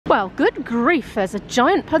Well, good grief, there's a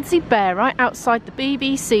giant Pudsey bear right outside the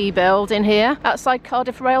BBC building here, outside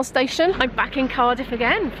Cardiff rail station. I'm back in Cardiff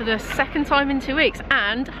again for the second time in 2 weeks,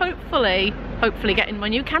 and hopefully getting my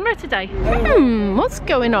new camera today. What's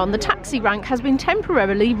going on? The taxi rank has been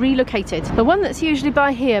temporarily relocated. The one that's usually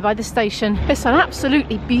by here, by the station. It's an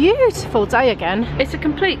absolutely beautiful day again. It's a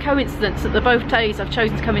complete coincidence that the both days I've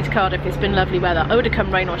chosen to come into Cardiff, it's been lovely weather. I would have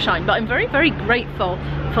come rain or shine, but I'm very, very grateful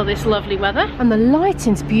for this lovely weather. And the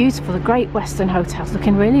lighting's beautiful. The Great Western Hotel's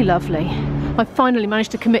looking really lovely. I finally managed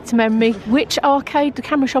to commit to memory which arcade the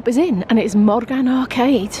camera shop is in, and it's Morgan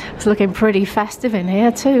Arcade. It's looking pretty festive in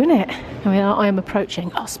here too, isn't it? I mean, I am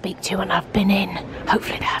approaching. I'll speak to you when I've been in.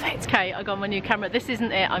 Hopefully they have it. Okay, I got my new camera. This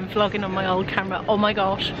isn't it. I'm vlogging on my old camera. Oh my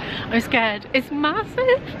gosh, I'm scared. It's massive.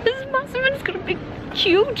 It's massive, and it's got a big,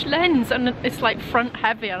 huge lens, and it's like front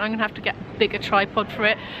heavy, and I'm gonna have to get a bigger tripod for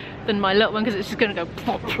it than my little one, because it's just going to go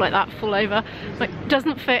plop like that, fall over. Like,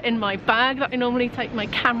 doesn't fit in my bag that I normally take my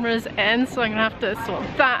cameras in, so I'm gonna have to sort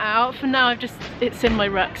that out. For now, it's in my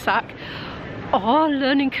rucksack. Oh,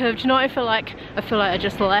 learning curve. Do you know what I feel like? I feel like I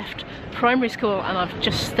just left primary school and I've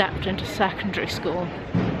just stepped into secondary school.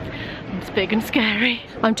 It's big and scary.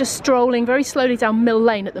 I'm just strolling very slowly down Mill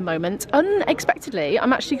Lane at the moment. Unexpectedly,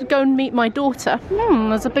 I'm actually going to go and meet my daughter.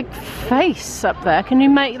 There's a big face up there. Can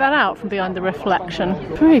you make that out from behind the reflection?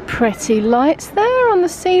 Very pretty lights there on the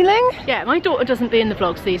ceiling. Yeah, my daughter doesn't be in the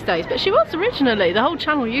vlogs these days, but she was originally. The whole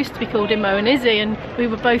channel used to be called Immo and Izzy, and we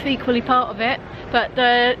were both equally part of it. But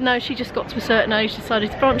no, she just got to a certain age,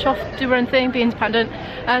 decided to branch off, do her own thing, be independent.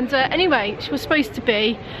 And anyway, she was supposed to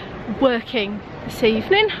be working this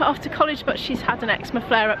evening after college, but she's had an eczema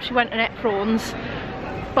flare up. She went and ate prawns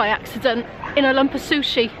by accident in a lump of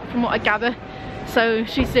sushi, from what I gather. So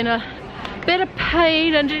she's in a bit of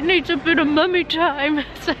pain and it needs a bit of mummy time.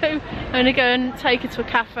 So I'm gonna go and take her to a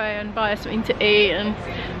cafe and buy her something to eat, and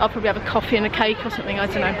I'll probably have a coffee and a cake or something, I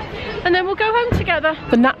don't know. And then we'll go home together.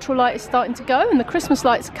 The natural light is starting to go and the Christmas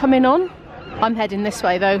lights are coming on. I'm heading this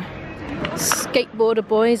way though. Skateboarder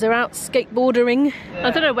boys are out skateboarding.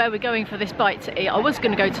 I don't know where we're going for this bite to eat. I was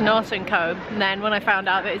going to go to Nasa & Co, and then when I found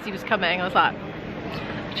out that Izzy was coming, I was like,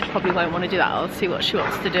 she probably won't want to do that. I'll see what she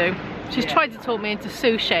wants to do. She's tried to talk me into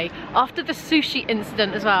sushi. After the sushi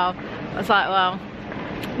incident as well, I was like, well,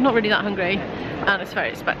 I'm not really that hungry and it's very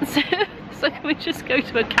expensive. So can we just go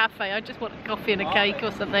to a cafe? I just want a coffee and a cake or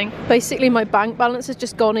something. Basically my bank balance has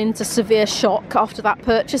just gone into severe shock after that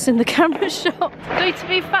purchase in the camera shop. Though to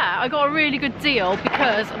be fair, I got a really good deal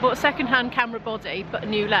because I bought a second-hand camera body but a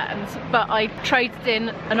new lens, but I traded in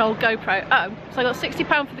an old GoPro. So I got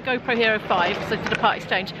 £60 for the GoPro Hero 5 because I did a part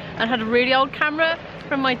exchange, and had a really old camera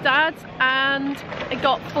from my dad's, and it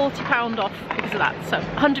got £40 off because of that. So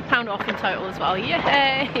 £100 off in total as well.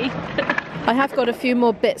 Yay! I have got a few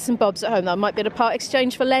more bits and bobs at home that I might be able to part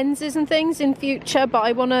exchange for lenses and things in future, but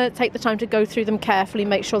I want to take the time to go through them carefully,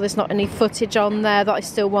 make sure there's not any footage on there that I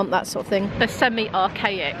still want, that sort of thing. They're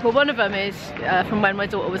semi-archaic. Well, one of them is from when my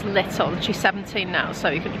daughter was little. She's 17 now, so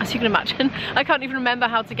as you can imagine, I can't even remember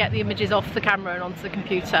how to get the images off the camera and onto the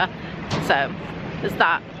computer. So there's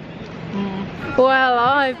that. Well,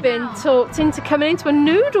 I've been talked into coming into a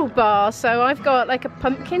noodle bar, so I've got like a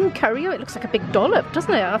pumpkin curry. Oh, it looks like a big dollop,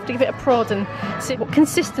 doesn't it? I have to give it a prod and see what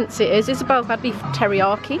consistency it is. Isabel's had beef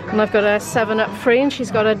teriyaki, and I've got a 7-Up free, and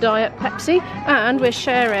she's got a Diet Pepsi, and we're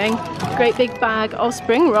sharing a great big bag of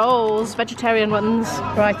spring rolls, vegetarian ones.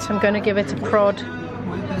 Right, I'm going to give it a prod.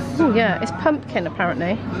 Oh yeah, it's pumpkin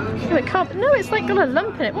apparently. No, it can't. No, it's like got a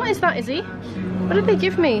lump in it. What is that, Izzy? What did they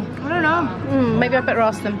give me? I don't know. Maybe I better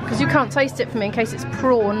ask them, because you can't taste it for me in case it's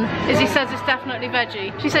prawn. Izzy says it's definitely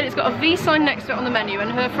veggie. She said it's got a V sign next to it on the menu,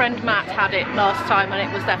 and her friend Matt had it last time and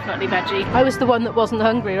it was definitely veggie. I was the one that wasn't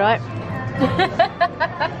hungry, right?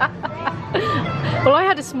 Well, I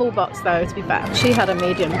had a small box though, to be fair. She had a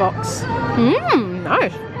medium box.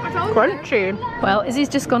 Nice. Crunchy. Well, Izzy's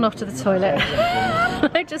just gone off to the toilet.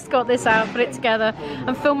 I just got this out, put it together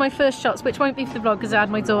and filmed my first shots, which won't be for the vlog because I had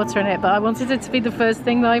my daughter in it, but I wanted it to be the first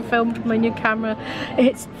thing that I filmed with my new camera.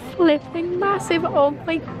 It's flipping massive, oh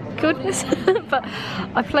my goodness. But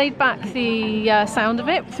I played back the sound of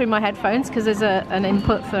it through my headphones, because there's an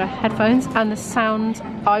input for headphones, and the sound,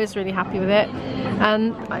 I was really happy with it.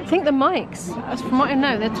 And I think the mics, from what I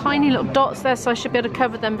know, they're tiny little dots there, so I should be able to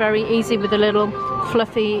cover them very easy with a little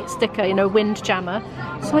fluffy sticker, you know, wind jammer.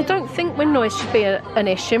 So I don't think wind noise should be an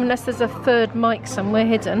issue unless there's a third mic somewhere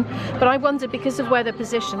hidden. But I wondered, because of where they're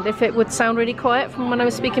positioned, if it would sound really quiet from when I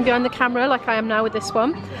was speaking behind the camera like I am now with this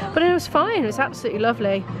one. But it was fine, it was absolutely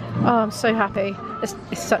lovely. Oh, I'm so happy.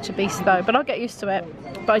 It's such a beast though, but I'll get used to it.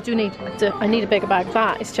 But I need a bigger bag.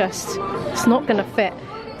 That is just, it's not going to fit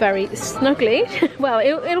very snugly. Well,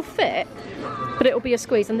 it'll fit, but it'll be a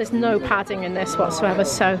squeeze, and there's no padding in this whatsoever,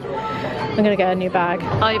 so I'm gonna get a new bag.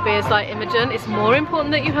 IB is like, Imogen, it's more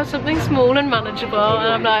important that you have something small and manageable,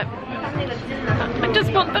 and I'm like, I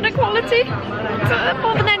just want better quality,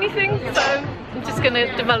 more than anything, so I'm just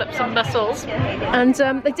gonna develop some muscles. And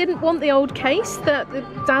they didn't want the old case that the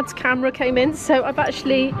dad's camera came in, so I've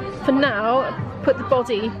actually, for now, put the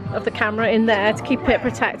body of the camera in there to keep it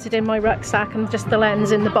protected in my rucksack, and just the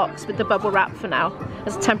lens in the box with the bubble wrap for now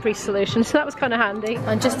as a temporary solution, so that was kind of handy.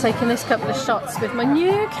 I'm just taking this couple of shots with my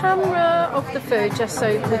new camera of the food just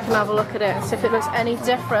so we can have a look at it and see if it looks any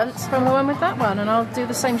different from the one with that one, and I'll do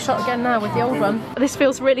the same shot again now with the old one. This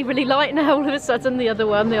feels really, really light now all of a sudden, the other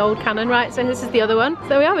one, the old Canon, right? So this is the other one.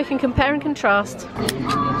 There we are, we can compare and contrast.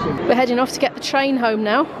 We're heading off to get the train home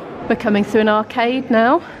now. We're coming through an arcade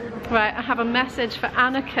now. Right, I have a message for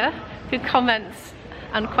Annika, who comments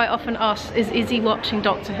and quite often asks, is Izzy watching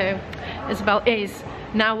Doctor Who? Isabel is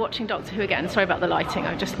now watching Doctor Who again. Sorry about the lighting,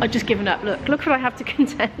 I've just given up. Look what I have to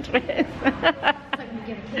contend with.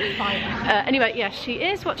 Anyway, yes, she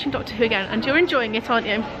is watching Doctor Who again, and you're enjoying it, aren't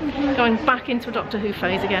you? Going back into a Doctor Who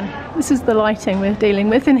phase again. This is the lighting we're dealing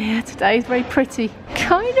with in here today. It's very pretty.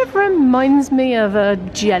 Kind of reminds me of a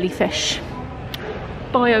jellyfish.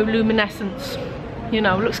 Bioluminescence. You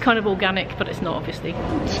know, looks kind of organic, but it's not, obviously.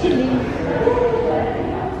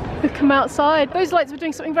 We've come outside. Those lights were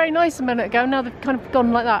doing something very nice a minute ago, now they've kind of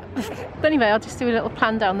gone like that. But anyway, I'll just do a little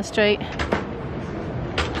plan down the street.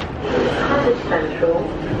 Central.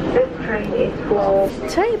 This train is for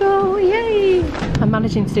table, yay! I'm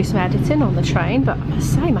managing to do some editing on the train, but I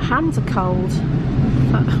must say, my hands are cold.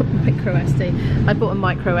 Micro SD. I bought a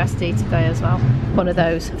micro SD today as well. One of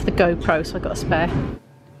those for the GoPro, so I got a spare.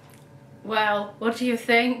 Well, what do you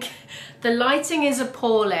think? The lighting is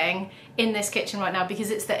appalling in this kitchen right now because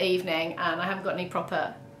it's the evening and I haven't got any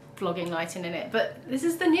proper vlogging lighting in it. But this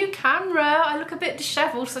is the new camera. I look a bit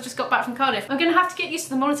dishevelled because I just got back from Cardiff. I'm going to have to get used to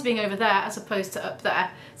the monitor being over there as opposed to up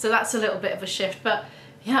there. So that's a little bit of a shift. But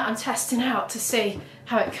yeah, I'm testing out to see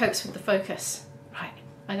how it copes with the focus. Right,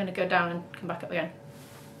 I'm going to go down and come back up again.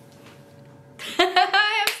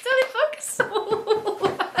 I'm still in focus.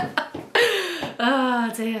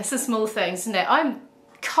 Oh dear, it's the small things, isn't it? I'm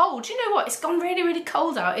cold. You know what? It's gone really, really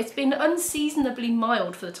cold out. It's been unseasonably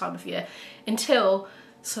mild for the time of year until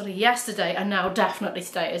sort of yesterday, and now definitely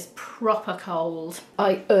today is proper cold.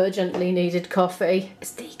 I urgently needed coffee.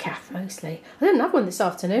 It's decaf mostly. I didn't have one this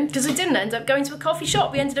afternoon because we didn't end up going to a coffee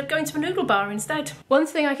shop. We ended up going to a noodle bar instead. One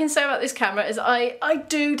thing I can say about this camera is I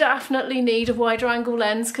do definitely need a wider angle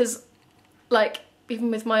lens because, like, even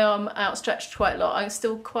with my arm outstretched quite a lot, I'm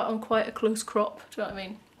still on quite a close crop, do you know what I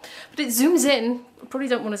mean? But it zooms in. I probably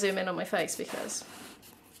don't want to zoom in on my face because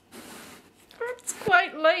it's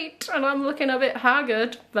quite late and I'm looking a bit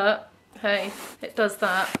haggard, but hey, it does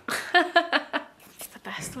that. It's the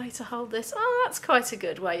best way to hold this. Oh, that's quite a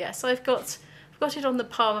good way, yes. I've got it on the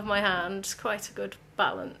palm of my hand. It's quite a good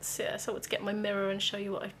balance, yeah. So I want to get my mirror and show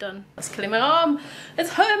you what I've done. That's killing my arm. It's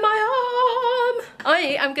hurting my arm.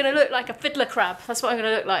 I am going to look like a fiddler crab. That's what I'm going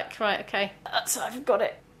to look like. Right, okay. So I've got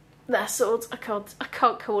it there sorted. I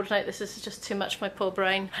can't coordinate this. This is just too much for my poor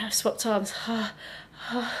brain. I've swapped arms.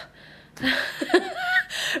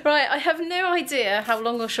 Right, I have no idea how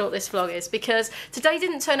long or short this vlog is because today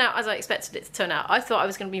didn't turn out as I expected it to turn out. I thought I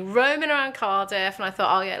was going to be roaming around Cardiff and I thought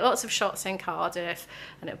I'll get lots of shots in Cardiff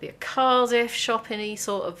and it'll be a Cardiff shopping-y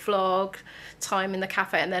sort of vlog, time in the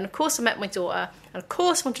cafe, and then of course I met my daughter and of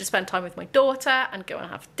course wanted to spend time with my daughter and go and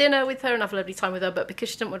have dinner with her and have a lovely time with her, but because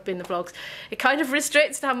she didn't want to be in the vlogs it kind of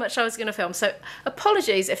restricted how much I was going to film. So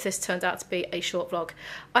apologies if this turned out to be a short vlog.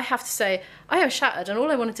 I have to say I am shattered and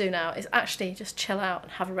all I want to do now is actually just chill out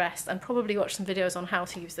and have a rest and probably watch some videos on how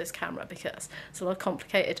to use this camera because it's a lot of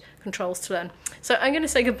complicated controls to learn. So I'm going to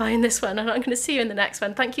say goodbye in this one and I'm going to see you in the next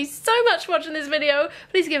one. Thank you so much for watching this video.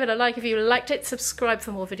 Please give it a like if you liked it, subscribe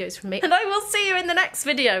for more videos from me, and I will see you in the next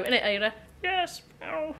video. Innit, Ada? Yes. Ow.